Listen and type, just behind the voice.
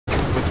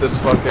this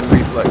fucking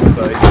reflex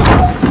site.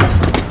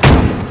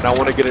 And I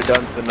want to get it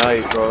done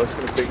tonight, bro. It's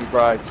gonna take me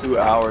probably 2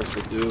 hours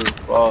to do.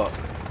 Fuck.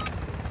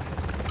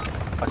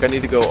 Like I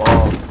need to go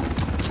off.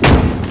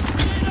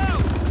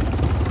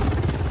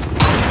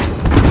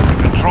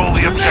 Control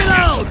the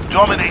objectives.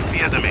 Dominate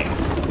the enemy.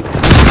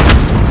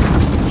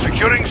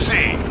 Securing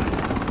C.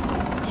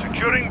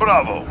 Securing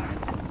Bravo.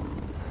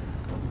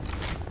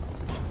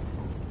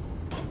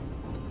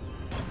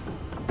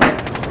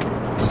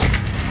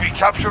 We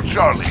captured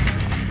Charlie.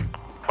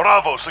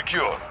 Bravo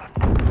secure.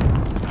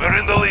 We're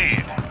in the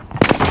lead.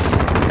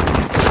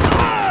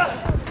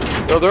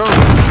 Yo, they're on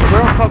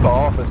top of the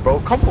office, bro.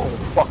 Come on,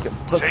 fucking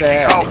pussy Taking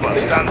ass. Alpha.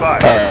 Stand by.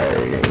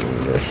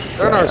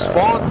 They're in our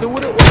spawn too.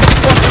 What the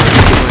fuck are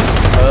you doing,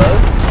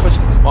 cuz?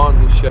 Pushing spawns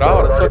and shit. I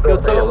oughta suck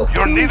your toes.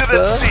 You're too, needed at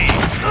cuz. C.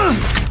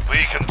 We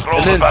control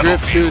And the then Drip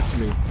battlefield. shoots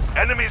me.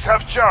 Enemies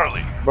have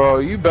Charlie. Bro,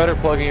 you better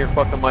plug in your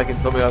fucking mic and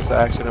tell me that's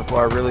action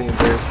before I really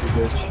embarrass you,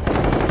 bitch.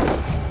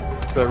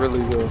 Cause I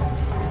really will.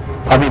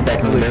 I'll be back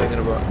in a Really minute.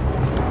 thinking about it.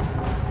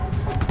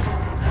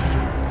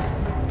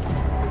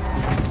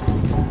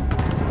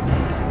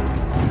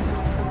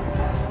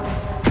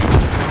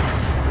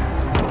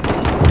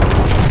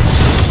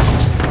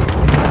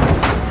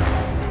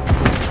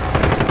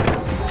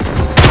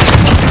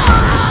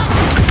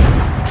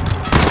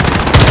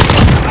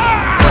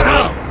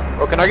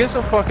 Bro, can I get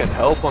some fucking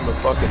help on the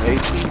fucking A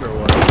team or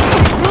what?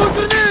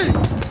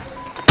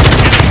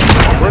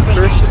 We're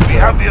Christian, We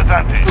have the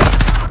advantage.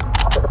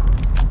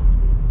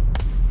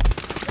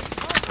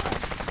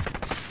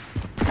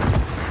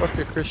 Fuck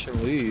your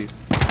Christian lead.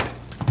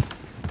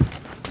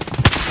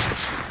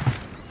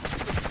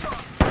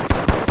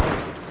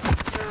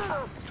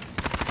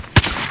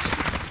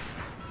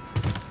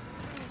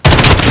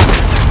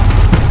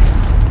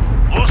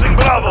 Losing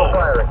Bravo.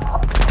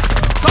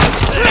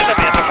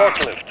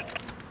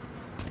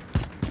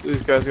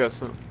 These guys got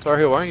some. Tar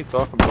Heel, why aren't you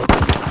talking about?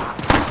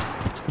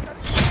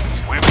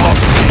 We've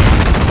lost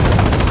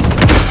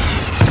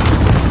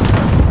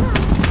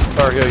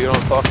Tar Heel, you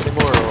don't talk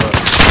anymore or what?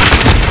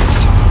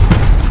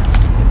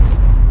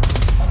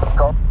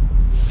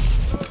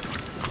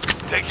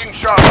 taking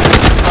Charlie.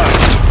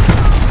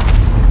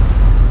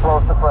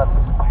 Close the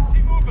premises.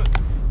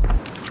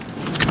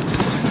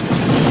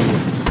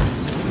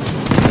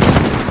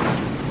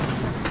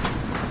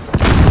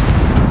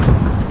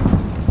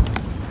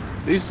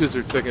 These dudes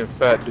are taking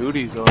fat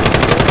duties on me.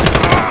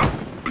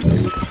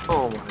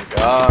 Oh my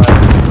god.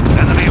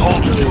 Enemy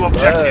holds Really 2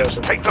 objectives.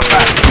 bad. Take them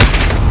back.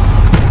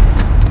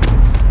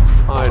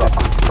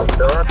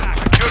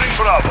 Securing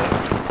Bravo.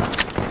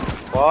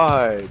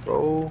 Why,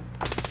 bro?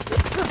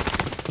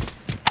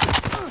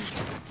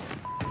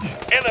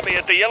 Enemy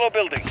at the yellow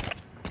building.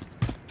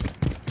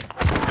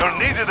 You're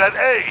needed at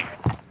A.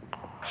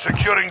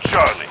 Securing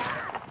Charlie.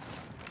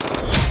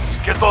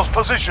 Get those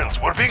positions.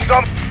 We're being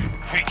done.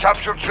 We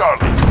captured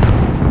Charlie.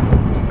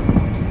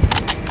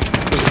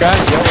 This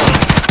guy's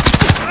yellow.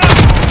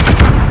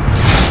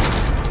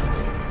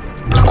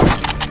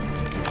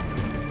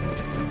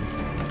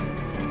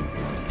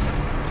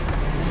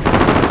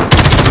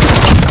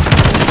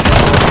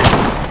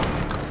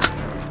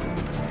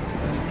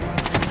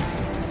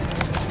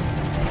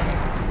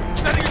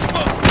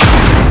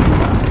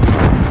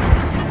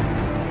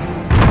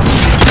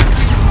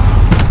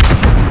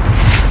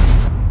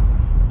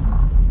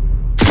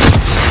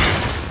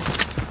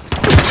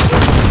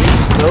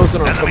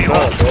 Enemy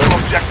holds 2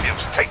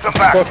 objectives. Take them He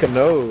back. fucking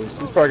knows.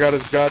 He's probably got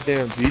his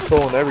goddamn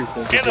VTOL and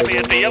everything. Enemy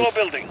at the yellow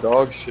building.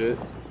 Dog shit.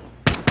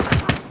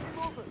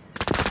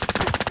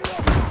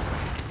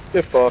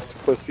 Get fucked,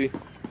 pussy.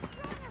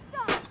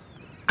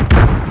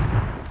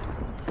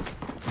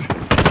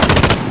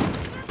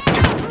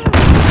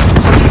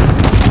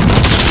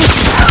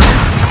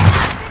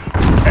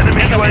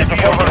 Enemy UAV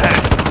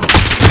overhead.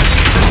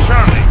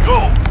 Charlie, go.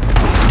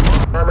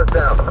 Armor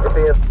down. Get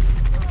the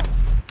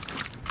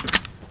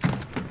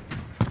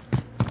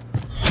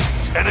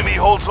Enemy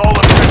holds all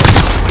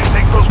objectives. We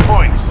take those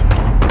points.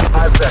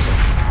 5 seconds.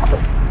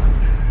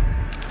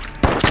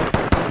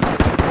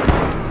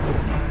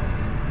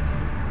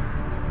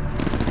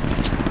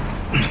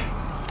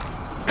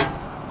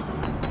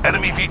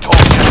 Enemy VTOL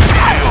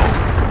CPO.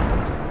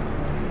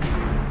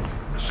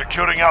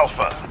 Securing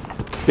Alpha.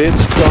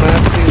 Bitch, don't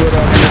ask me what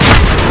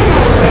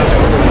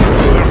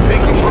We're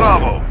taking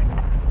Bravo.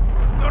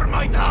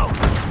 Thermite out!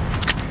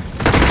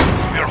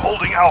 We're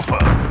holding Alpha.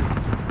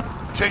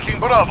 Taking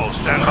Bravo.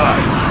 Stand by.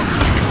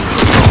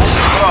 We're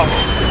holding Bravo.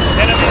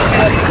 Enemy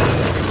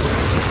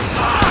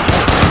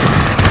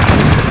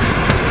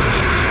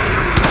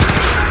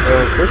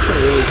Christian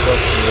really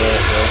fucks me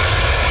up, bro.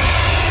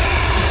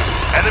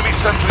 Enemy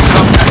sentry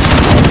contact.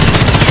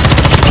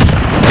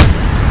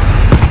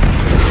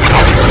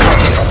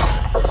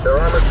 Their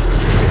armor.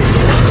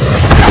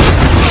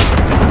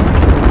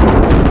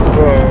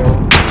 Bro,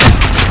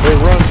 they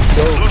run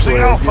so Losing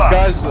quick. Alpha. These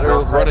guys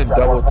are running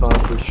double time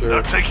for sure.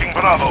 They're taking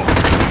Bravo.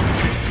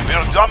 We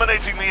are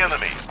dominating the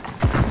enemy.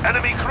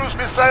 Enemy cruise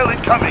missile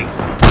incoming.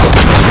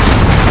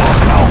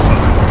 Lost Alpha.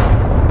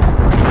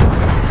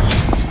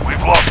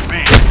 We've lost B.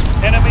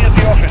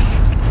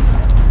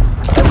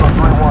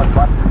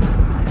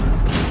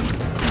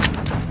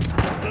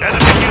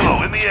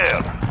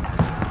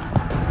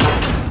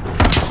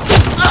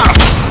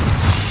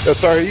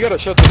 Sorry, you gotta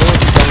shut the doors.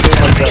 You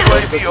coming in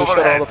like that. Bro. Just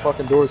shut all the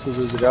fucking doors because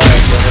there's a guy out there.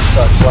 I just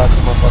got slapped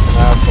in my fucking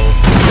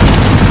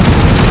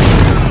asshole.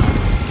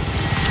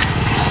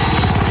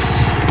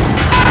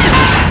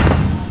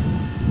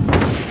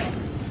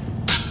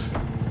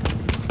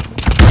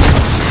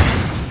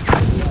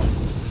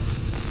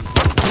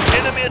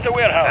 Enemy at the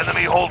warehouse.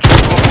 Enemy holds two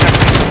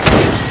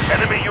objectives.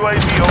 Enemy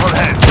UAV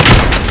overhead.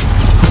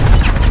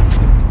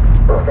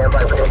 Stand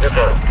by for danger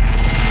zone.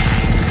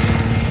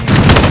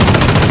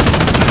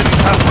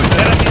 Halfway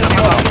there. Enemy at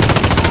the warehouse.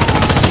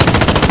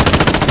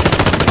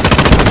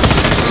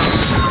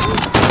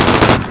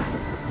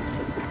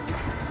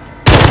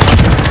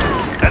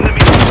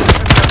 Enemy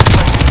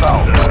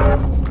down.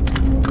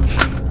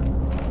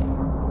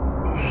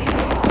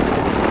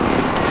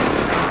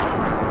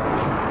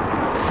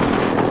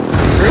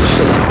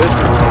 Christian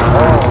pissing me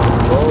off,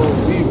 bro.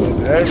 We win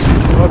every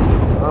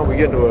fucking time we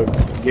get into a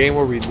game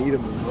where we need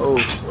him the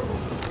most, bro.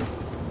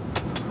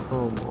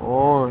 Come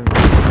on.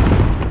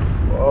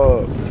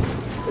 Fuck.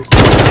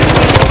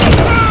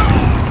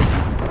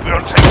 We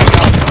are taking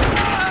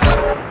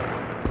Alpha.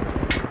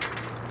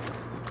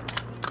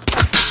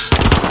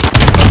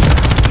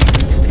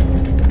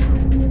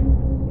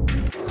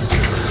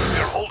 We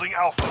are holding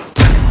Alpha.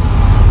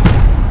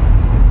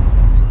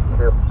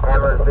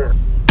 Hammer is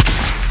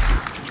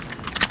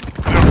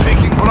We are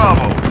taking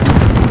Bravo.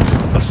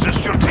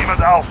 Assist your team at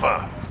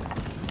Alpha.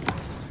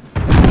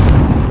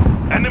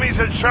 Enemies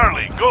at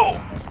Charlie, go!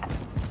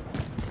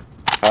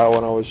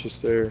 When I was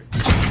just there.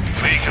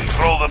 We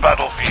control the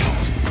battlefield.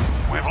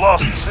 We've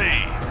lost C.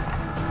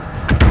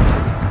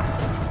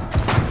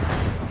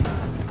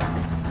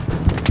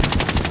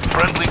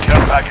 Friendly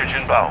care package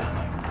inbound.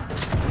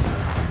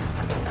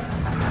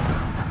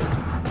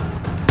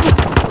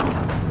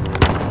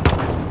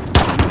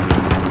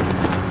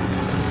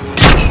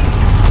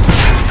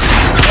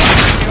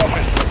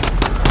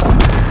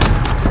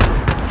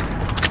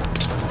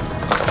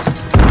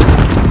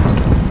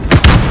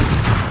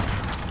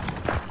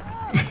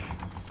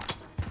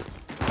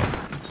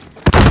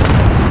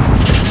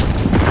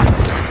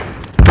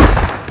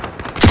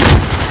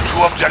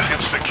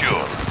 Objective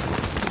secure.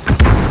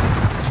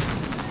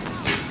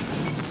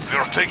 We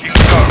are taking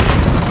Charlie.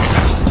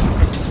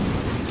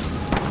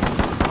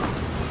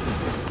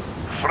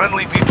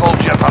 Friendly VTOL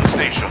jet on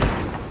station.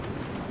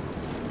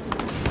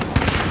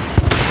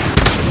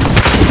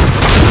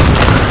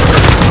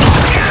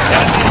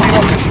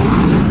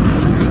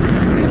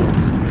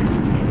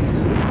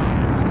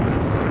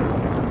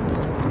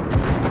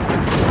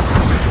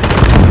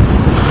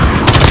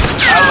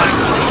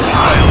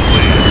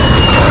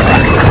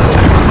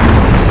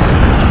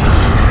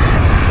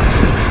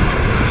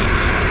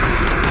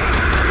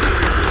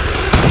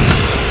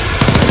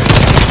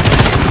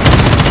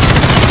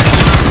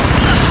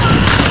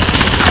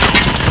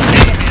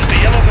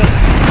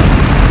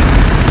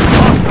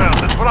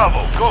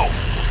 Bravo, go!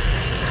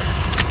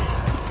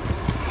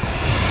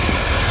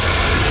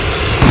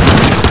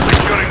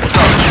 Securing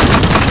Charlie.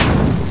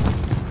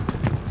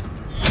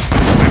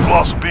 We've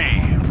lost B.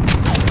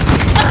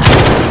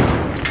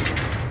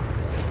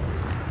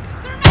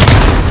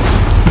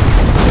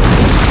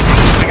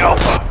 Losing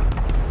Alpha.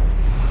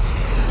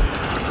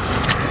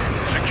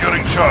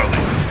 Securing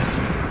Charlie.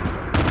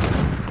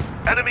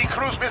 Enemy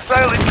cruise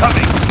missile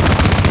incoming.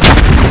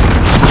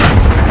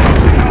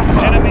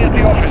 Enemy at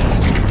the office.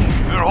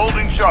 We're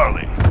holding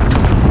Charlie.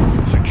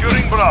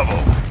 Securing Bravo.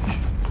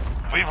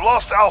 We've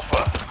lost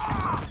Alpha.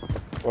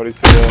 What do you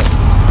say that?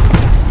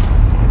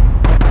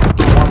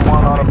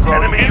 1-1 on approach.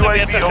 Enemy Enemy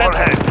at UAV the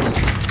overhead.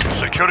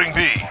 Securing B.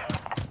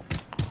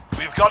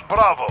 We've got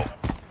Bravo.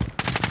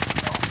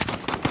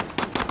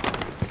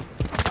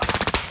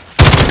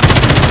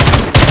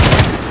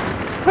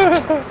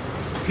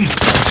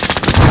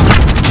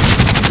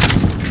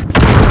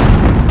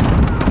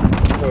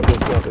 No,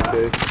 that's not the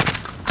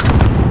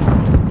case.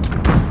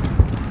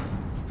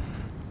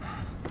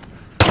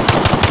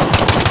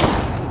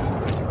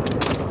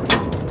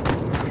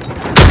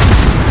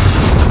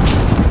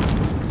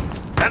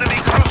 Enemy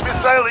cruise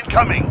missile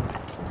incoming.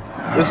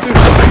 This dude's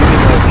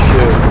beating that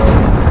shit, bro.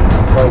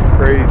 Like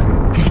crazy.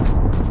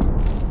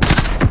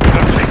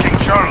 They're taking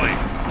Charlie.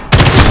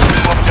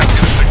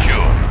 Objective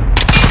secure.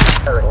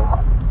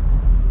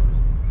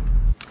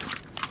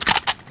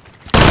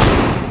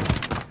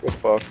 We're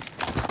fucked.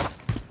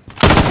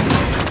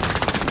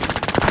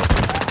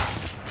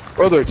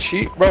 Bro, they're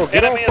cheap. Bro,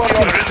 get on Enemy at the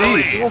fucking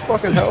office. C. Someone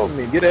fucking help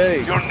me. Get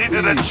A. You're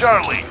needed Please. at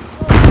Charlie.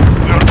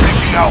 We are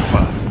taking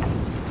Alpha.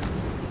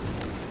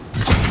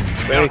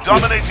 We are Thank you.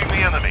 dominating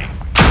the enemy.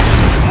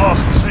 We've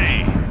lost C.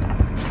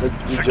 We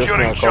just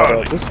Securing not caught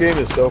Charlie. up. This game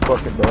is so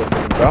fucking dope,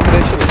 man.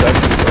 Domination is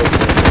actually dope,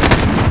 man.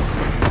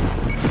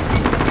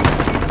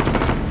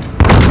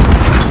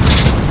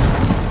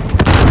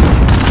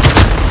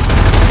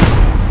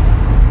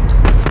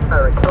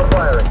 Firing, still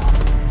firing.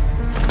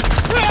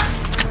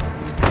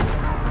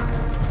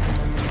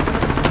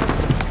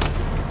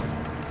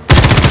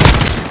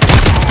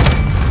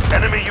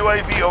 Enemy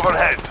UAV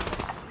overhead.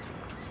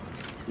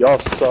 Y'all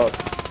suck.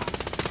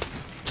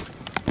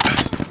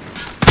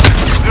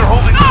 We're holding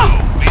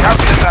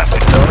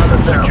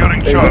down.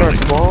 Securing Hey, he's in our Charlie.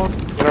 spawn.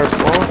 In our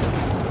spawn.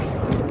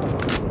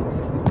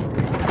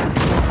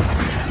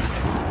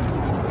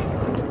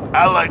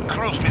 Allied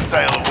cruise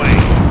missile away.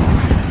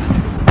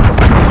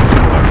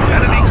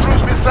 Enemy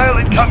cruise missile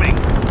incoming.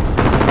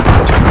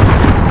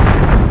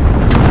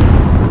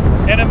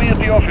 Enemy at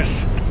the office.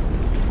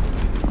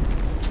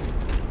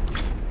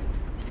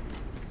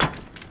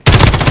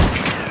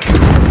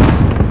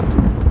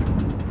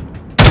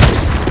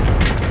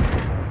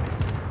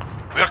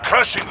 We're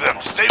crushing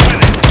them. Stay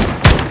with it.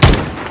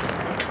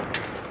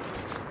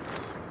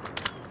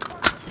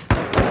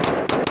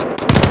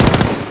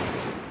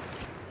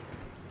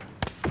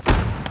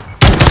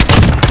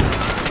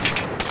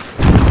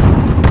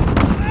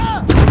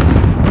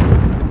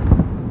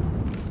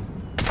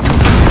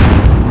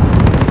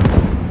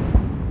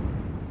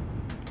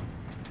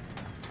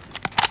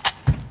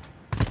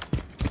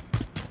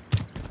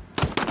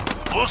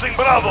 Losing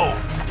Bravo.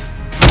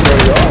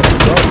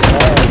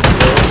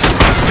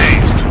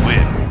 Days to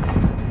win.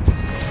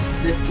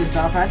 This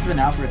Belfast has been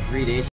out for 3 days.